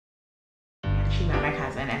she met my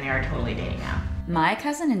cousin, and they are totally dating now. My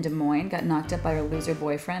cousin in Des Moines got knocked up by her loser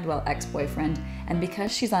boyfriend, well, ex-boyfriend, and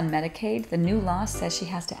because she's on Medicaid, the new law says she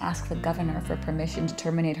has to ask the governor for permission to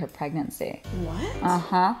terminate her pregnancy. What?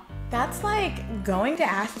 Uh-huh. That's like going to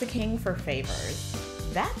ask the king for favors.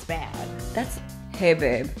 That's bad. That's, hey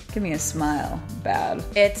babe, give me a smile. Bad.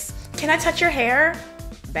 It's, can I touch your hair?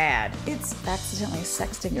 Bad. It's accidentally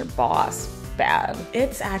sexting your boss. Bad.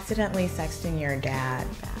 It's accidentally sexting your dad.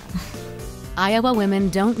 Bad. Iowa women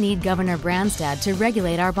don't need Governor Branstad to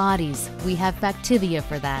regulate our bodies. We have Factivia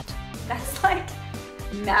for that. That's like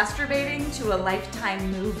masturbating to a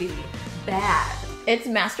Lifetime movie. Bad. It's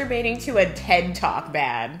masturbating to a TED Talk.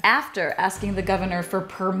 Bad. After asking the governor for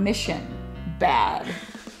permission. Bad.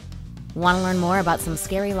 Want to learn more about some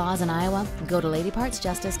scary laws in Iowa? Go to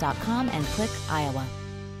ladypartsjustice.com and click Iowa.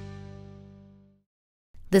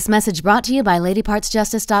 This message brought to you by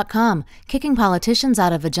ladypartsjustice.com, kicking politicians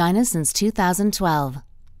out of vaginas since 2012.